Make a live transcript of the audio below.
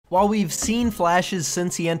While we've seen flashes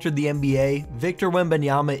since he entered the NBA, Victor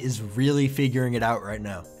Wembanyama is really figuring it out right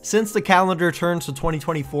now. Since the calendar turns to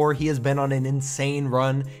 2024, he has been on an insane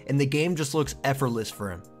run, and the game just looks effortless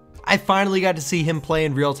for him. I finally got to see him play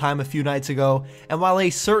in real time a few nights ago, and while a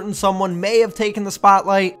certain someone may have taken the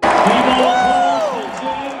spotlight,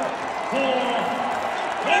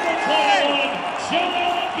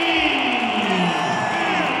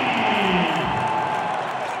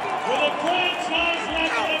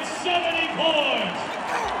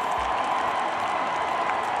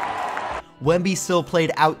 Wemby still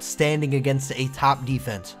played outstanding against a top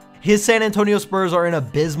defense. His San Antonio Spurs are an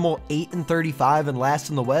abysmal 8-35 and last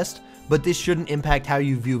in the West, but this shouldn't impact how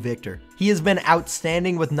you view Victor. He has been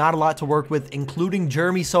outstanding with not a lot to work with, including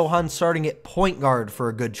Jeremy Sohan starting at point guard for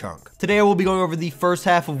a good chunk. Today I will be going over the first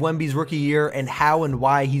half of Wemby's rookie year and how and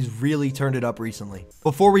why he's really turned it up recently.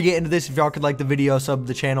 Before we get into this, if y'all could like the video, sub to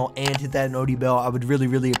the channel, and hit that noti bell, I would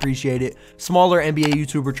really appreciate it. Smaller NBA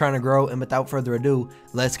YouTuber trying to grow, and without further ado,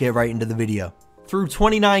 let's get right into the video. Through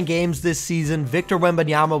 29 games this season, Victor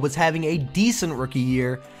Wembanyama was having a decent rookie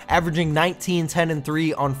year, averaging 19, 10, and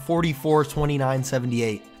 3 on 44, 29,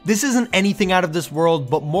 78. This isn't anything out of this world,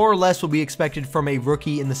 but more or less will be expected from a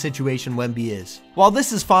rookie in the situation Wemby is. While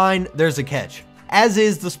this is fine, there's a catch. As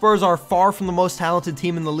is, the Spurs are far from the most talented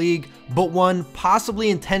team in the league, but one possibly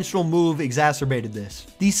intentional move exacerbated this.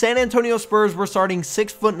 The San Antonio Spurs were starting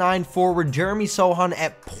 6'9" forward Jeremy Sohan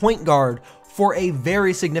at point guard for a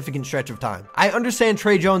very significant stretch of time. I understand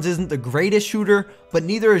Tre Jones isn't the greatest shooter, but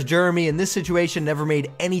neither is Jeremy, and this situation never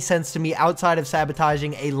made any sense to me outside of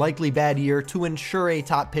sabotaging a likely bad year to ensure a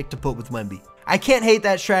top pick to put with Wemby. I can't hate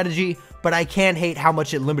that strategy, but I can hate how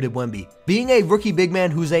much it limited Wemby. Being a rookie big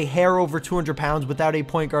man who's a hair over 200 pounds without a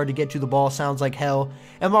point guard to get you the ball sounds like hell,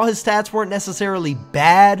 and while his stats weren't necessarily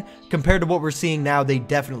bad compared to what we're seeing now, they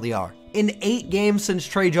definitely are. In 8 games since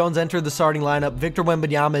Tre Jones entered the starting lineup, Victor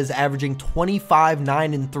Wembanyama is averaging 25,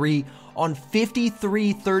 9, and 3 on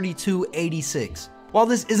 53, 32, 86. While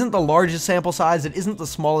this isn't the largest sample size, it isn't the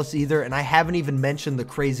smallest either, and I haven't even mentioned the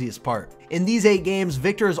craziest part. In these 8 games,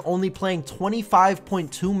 Victor is only playing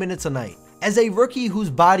 25.2 minutes a night. As a rookie whose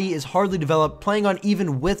body is hardly developed, playing on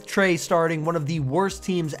even with Tre starting one of the worst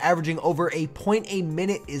teams averaging over a point a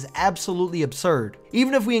minute is absolutely absurd.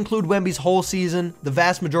 Even if we include Wemby's whole season, the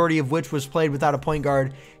vast majority of which was played without a point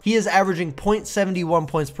guard, he is averaging .71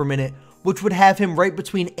 points per minute, which would have him right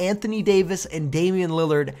between Anthony Davis and Damian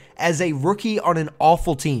Lillard as a rookie on an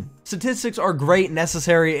awful team. Statistics are great,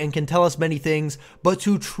 necessary, and can tell us many things, but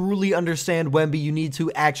to truly understand Wemby, you need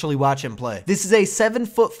to actually watch him play. This is a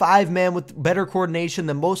 7'5" man with better coordination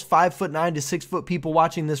than most 5'9" to 6 foot people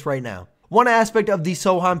watching this right now. One aspect of the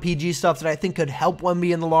Sohan PG stuff that I think could help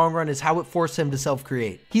Wemby in the long run is how it forced him to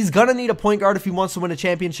self-create. He's gonna need a point guard if he wants to win a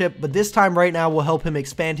championship, but this time right now will help him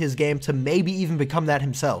expand his game to maybe even become that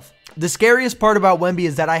himself. The scariest part about Wemby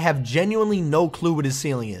is that I have genuinely no clue what his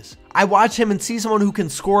ceiling is. I watch him and see someone who can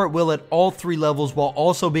score at will at all 3 levels while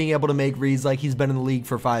also being able to make reads like he's been in the league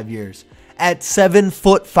for 5 years. At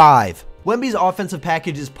 7'5". Wemby's offensive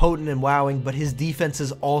package is potent and wowing, but his defense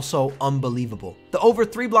is also unbelievable. The over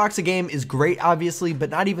 3 blocks a game is great, obviously,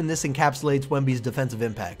 but not even this encapsulates Wemby's defensive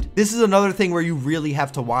impact. This is another thing where you really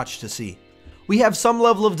have to watch to see. We have some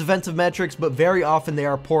level of defensive metrics, but very often they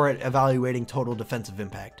are poor at evaluating total defensive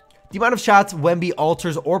impact. The amount of shots Wemby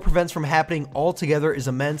alters or prevents from happening altogether is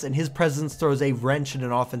immense, and his presence throws a wrench in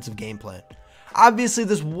an offensive game plan. Obviously,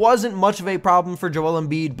 this wasn't much of a problem for Joel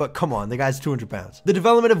Embiid, but come on, the guy's 200 pounds. The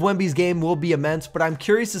development of Wemby's game will be immense, but I'm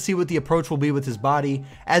curious to see what the approach will be with his body,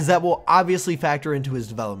 as that will obviously factor into his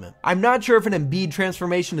development. I'm not sure if an Embiid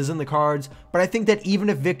transformation is in the cards, but I think that even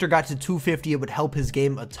if Victor got to 250, it would help his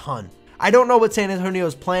game a ton. I don't know what San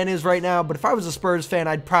Antonio's plan is right now, but if I was a Spurs fan,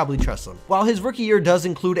 I'd probably trust them. While his rookie year does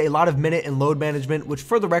include a lot of minute and load management, which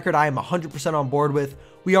for the record I am 100% on board with,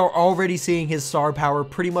 we are already seeing his star power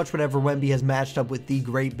pretty much whenever Wemby has matched up with the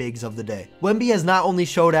great bigs of the day. Wemby has not only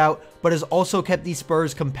showed out, but has also kept the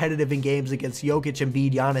Spurs competitive in games against Jokic,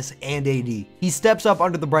 Embiid, Giannis, and AD. He steps up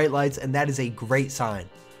under the bright lights, and that is a great sign.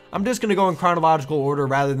 I'm just going to go in chronological order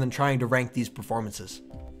rather than trying to rank these performances.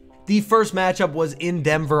 The first matchup was in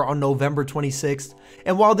Denver on November 26th,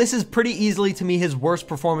 and while this is pretty easily to me his worst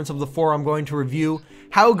performance of the 4 I'm going to review,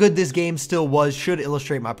 how good this game still was should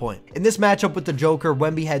illustrate my point. In this matchup with the Joker,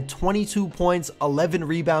 Wemby had 22 points, 11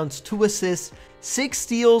 rebounds, 2 assists, 6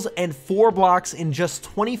 steals, and 4 blocks in just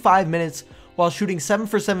 25 minutes, while shooting 7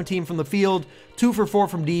 for 17 from the field, 2 for 4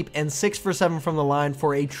 from deep, and 6 for 7 from the line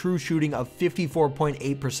for a true shooting of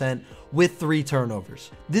 54.8% with 3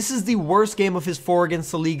 turnovers. This is the worst game of his 4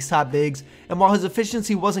 against the league's top bigs, and while his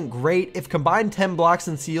efficiency wasn't great, if combined 10 blocks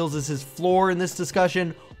and steals is his floor in this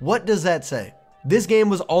discussion, What does that say? This game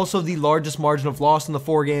was also the largest margin of loss in the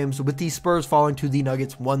 4 games, with the Spurs falling to the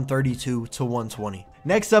Nuggets 132 to 120.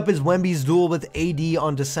 Next up is Wemby's duel with AD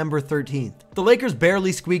on December 13th. The Lakers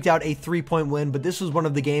barely squeaked out a 3-point win, but this was one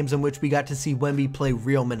of the games in which we got to see Wemby play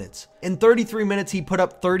real minutes. In 33 minutes, he put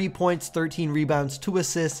up 30 points, 13 rebounds, 2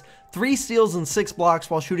 assists, 3 steals, and 6 blocks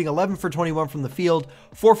while shooting 11 for 21 from the field,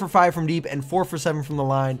 4 for 5 from deep, and 4 for 7 from the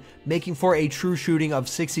line, making for a true shooting of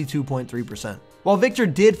 62.3%. While Victor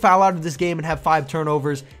did foul out of this game and have 5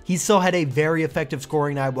 turnovers, he still had a very effective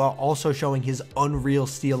scoring night while also showing his unreal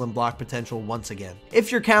steal and block potential once again.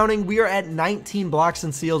 If you're counting, we are at 19 blocks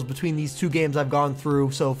and steals between these 2 games I've gone through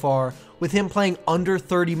so far, with him playing under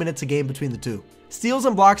 30 minutes a game between the 2. Steals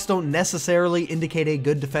and blocks don't necessarily indicate a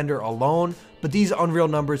good defender alone, but these unreal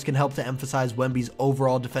numbers can help to emphasize Wemby's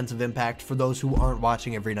overall defensive impact for those who aren't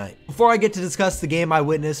watching every night. Before I get to discuss the game I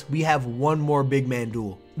witnessed, we have one more big man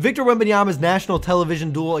duel. Victor Wembanyama's national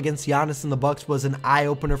television duel against Giannis and the Bucks was an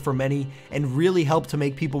eye-opener for many and really helped to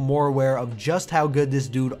make people more aware of just how good this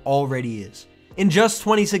dude already is. In just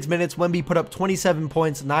 26 minutes, Wemby put up 27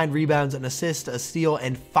 points, 9 rebounds, an assist, a steal,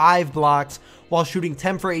 and 5 blocks while shooting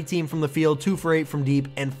 10 for 18 from the field, 2 for 8 from deep,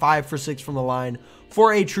 and 5 for 6 from the line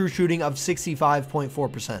for a true shooting of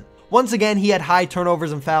 65.4%. Once again, he had high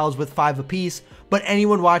turnovers and fouls with 5 apiece, but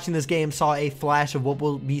anyone watching this game saw a flash of what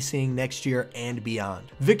we'll be seeing next year and beyond.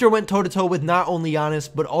 Victor went toe-to-toe with not only Giannis,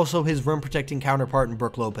 but also his rim-protecting counterpart in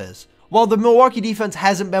Brook Lopez. While the Milwaukee defense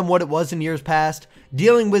hasn't been what it was in years past,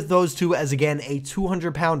 dealing with those two as, again, a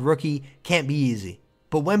 200-pound rookie can't be easy.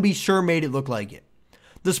 But Wemby sure made it look like it.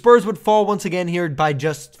 The Spurs would fall once again here by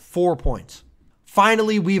just 4 points.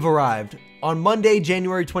 Finally, we've arrived. On Monday,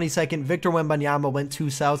 January 22nd, Victor Wembanyama went to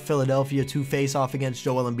South Philadelphia to face off against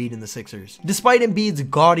Joel Embiid and the Sixers. Despite Embiid's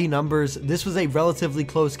gaudy numbers, this was a relatively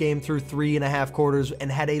close game through 3.5 quarters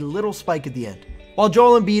and had a little spike at the end. While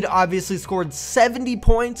Joel Embiid obviously scored 70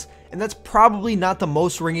 points, and that's probably not the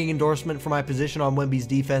most ringing endorsement for my position on Wemby's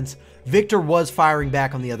defense, Victor was firing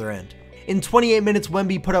back on the other end. In 28 minutes,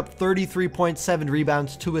 Wemby put up 33 points, 7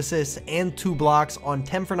 rebounds, 2 assists, and 2 blocks on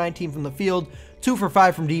 10 for 19 from the field, 2 for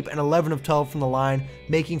 5 from deep, and 11 of 12 from the line,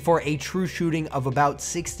 making for a true shooting of about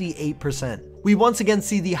 68%. We once again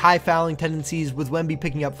see the high fouling tendencies with Wemby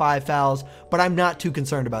picking up 5 fouls, but I'm not too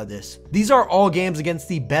concerned about this. These are all games against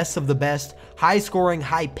the best of the best, high scoring,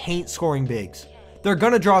 high paint scoring bigs. They're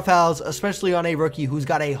gonna draw fouls, especially on a rookie who's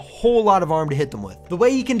got a whole lot of arm to hit them with. The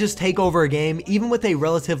way he can just take over a game, even with a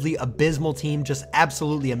relatively abysmal team, just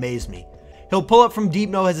absolutely amazed me. He'll pull up from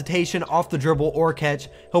deep, no hesitation, off the dribble or catch.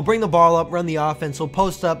 He'll bring the ball up, run the offense, he'll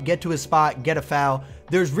post up, get to his spot, get a foul.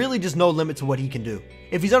 There's really just no limit to what he can do.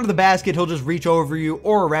 If he's under the basket, he'll just reach over you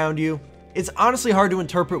or around you. It's honestly hard to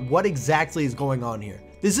interpret what exactly is going on here.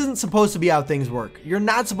 This isn't supposed to be how things work. You're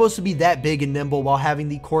not supposed to be that big and nimble while having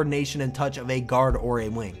the coordination and touch of a guard or a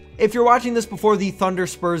wing. If you're watching this before the Thunder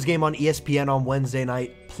Spurs game on ESPN on Wednesday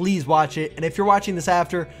night, please watch it. And if you're watching this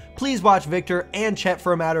after, please watch Victor and Chet,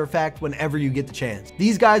 for a matter of fact, whenever you get the chance.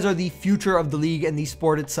 These guys are the future of the league and the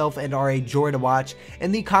sport itself and are a joy to watch,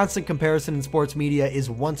 and the constant comparison in sports media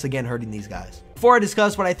is once again hurting these guys. Before I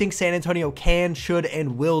discuss what I think San Antonio can, should,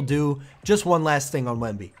 and will do, just one last thing on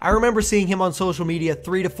Wemby. I remember seeing him on social media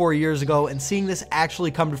 3 to 4 years ago, and seeing this actually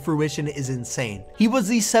come to fruition is insane. He was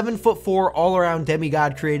the 7'4" all-around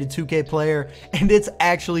demigod created 2K player, and it's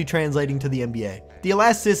actually translating to the NBA. The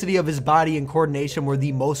elasticity of his body and coordination were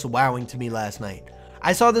the most wowing to me last night.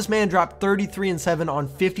 I saw this man drop 33-7 on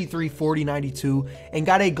 53, 40, 92 and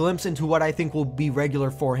got a glimpse into what I think will be regular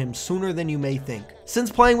for him sooner than you may think.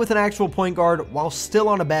 Since playing with an actual point guard while still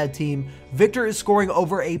on a bad team, Victor is scoring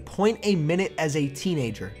over a point a minute as a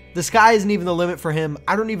teenager. The sky isn't even the limit for him.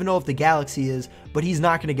 I don't even know if the galaxy is, but he's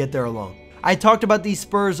not going to get there alone. I talked about the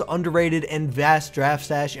Spurs' underrated and vast draft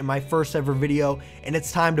stash in my first ever video, and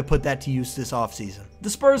it's time to put that to use this offseason. The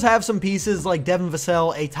Spurs have some pieces like Devin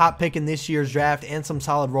Vassell, a top pick in this year's draft, and some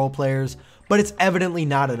solid role players, but it's evidently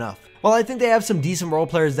not enough. While I think they have some decent role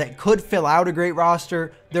players that could fill out a great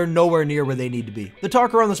roster, they're nowhere near where they need to be. The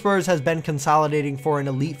talk around the Spurs has been consolidating for an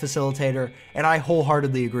elite facilitator, and I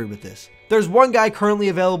wholeheartedly agree with this. There's one guy currently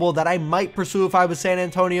available that I might pursue if I was San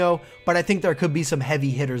Antonio, but I think there could be some heavy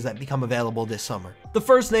hitters that become available this summer. The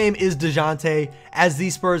first name is DeJounte, as the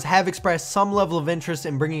Spurs have expressed some level of interest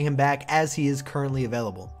in bringing him back as he is currently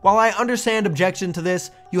available. While I understand objection to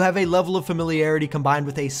this, you have a level of familiarity combined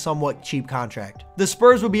with a somewhat cheap contract. The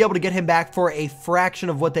Spurs would be able to get him back for a fraction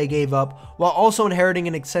of what they gave up, while also inheriting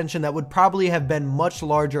an extension that would probably have been much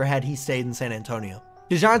larger had he stayed in San Antonio.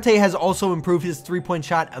 DeJounte has also improved his three-point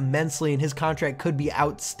shot immensely, and his contract could be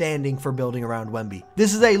outstanding for building around Wemby.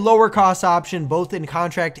 This is a lower cost option both in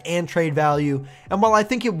contract and trade value, and while I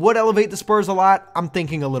think it would elevate the Spurs a lot, I'm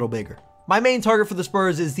thinking a little bigger. My main target for the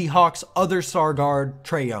Spurs is the Hawks' other star guard,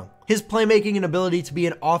 Trae Young. His playmaking and ability to be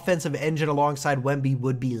an offensive engine alongside Wemby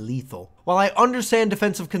would be lethal. While I understand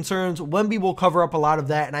defensive concerns, Wemby will cover up a lot of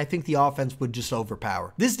that, and I think the offense would just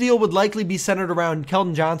overpower. This deal would likely be centered around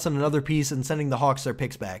Keldon Johnson, another piece, and sending the Hawks their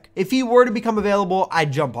picks back. If he were to become available,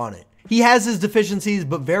 I'd jump on it. He has his deficiencies,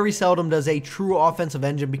 but very seldom does a true offensive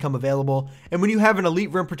engine become available, and when you have an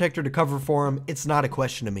elite rim protector to cover for him, it's not a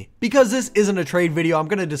question to me. Because this isn't a trade video, I'm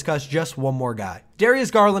going to discuss just one more guy.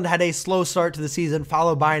 Darius Garland had a slow start to the season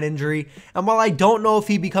followed by an injury, and while I don't know if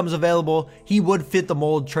he becomes available, he would fit the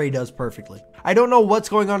mold Trae does perfectly. I don't know what's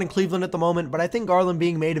going on in Cleveland at the moment, but I think Garland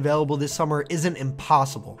being made available this summer isn't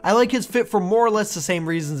impossible. I like his fit for more or less the same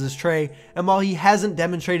reasons as Trae, and while he hasn't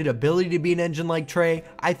demonstrated ability to be an engine like Trae,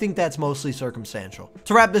 I think that's mostly circumstantial.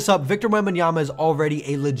 To wrap this up, Victor Wembanyama is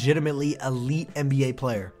already a legitimately elite NBA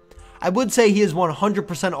player. I would say he is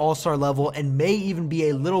 100% all-star level and may even be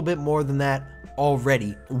a little bit more than that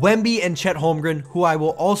already. Wemby and Chet Holmgren, who I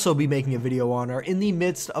will also be making a video on, are in the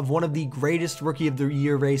midst of one of the greatest Rookie of the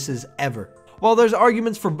Year races ever. While there's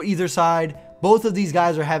arguments for either side, both of these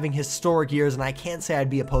guys are having historic years, and I can't say I'd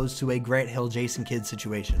be opposed to a Grant Hill, Jason Kidd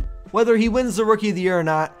situation. Whether he wins the Rookie of the Year or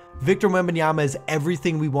not, Victor Wembanyama is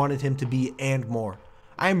everything we wanted him to be and more.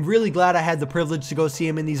 I am really glad I had the privilege to go see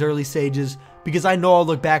him in these early stages, because I know I'll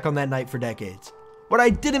look back on that night for decades. What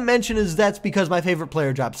I didn't mention is that's because my favorite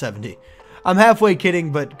player dropped 70. I'm halfway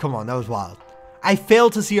kidding, but come on, that was wild. I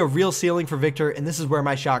failed to see a real ceiling for Victor, and this is where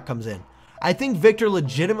my shock comes in. I think Victor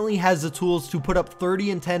legitimately has the tools to put up 30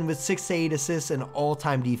 and 10 with 6 to 8 assists and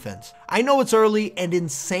all-time defense. I know it's early and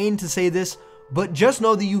insane to say this, but just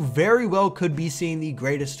know that you very well could be seeing the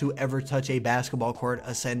greatest to ever touch a basketball court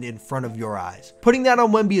ascend in front of your eyes. Putting that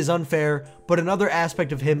on Wemby is unfair, but another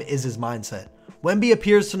aspect of him is his mindset. Wemby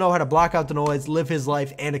appears to know how to block out the noise, live his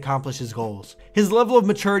life, and accomplish his goals. His level of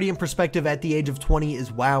maturity and perspective at the age of 20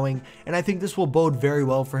 is wowing, and I think this will bode very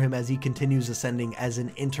well for him as he continues ascending as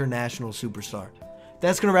an international superstar.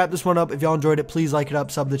 That's going to wrap this one up. If y'all enjoyed it, please like it up,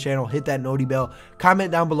 sub the channel, hit that noti bell.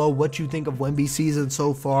 Comment down below what you think of Wemby's season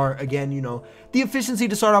so far. Again, you know, the efficiency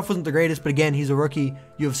to start off wasn't the greatest, but again, he's a rookie.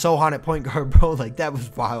 You have Sohan at point guard, bro. Like, that was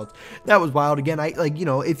wild. That was wild. Again, you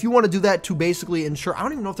know, if you want to do that to basically ensure, I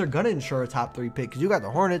don't even know if they're going to ensure a top 3 pick, because you got the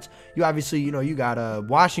Hornets. You obviously, you know, you got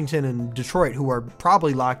Washington and Detroit, who are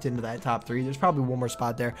probably locked into that top 3. There's probably one more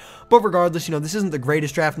spot there. But regardless, you know, this isn't the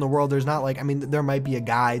greatest draft in the world. There's not like, I mean, there might be a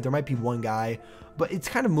guy, there might be one guy, but it's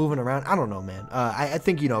kind of moving around. I don't know, man. I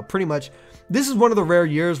think, you know, pretty much this is one of the rare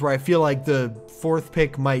years where I feel like the 4th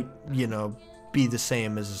pick might, you know, be the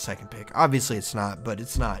same as the 2nd pick. Obviously it's not, but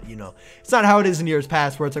it's not, you know, it's not how it is in years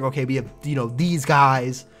past where it's like, okay, we have, you know, these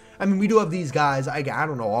guys. I mean, we do have these guys. I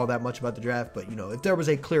don't know all that much about the draft, but, you know, if there was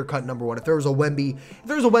a clear-cut number 1, if there was a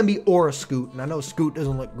Wemby or a Scoot, and I know Scoot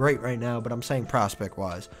doesn't look great right now, but I'm saying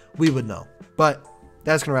prospect-wise, we would know. But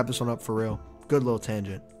that's going to wrap this one up for real. Good little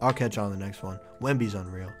tangent. I'll catch you on the next one. Wemby's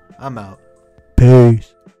unreal. I'm out.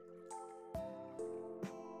 Peace.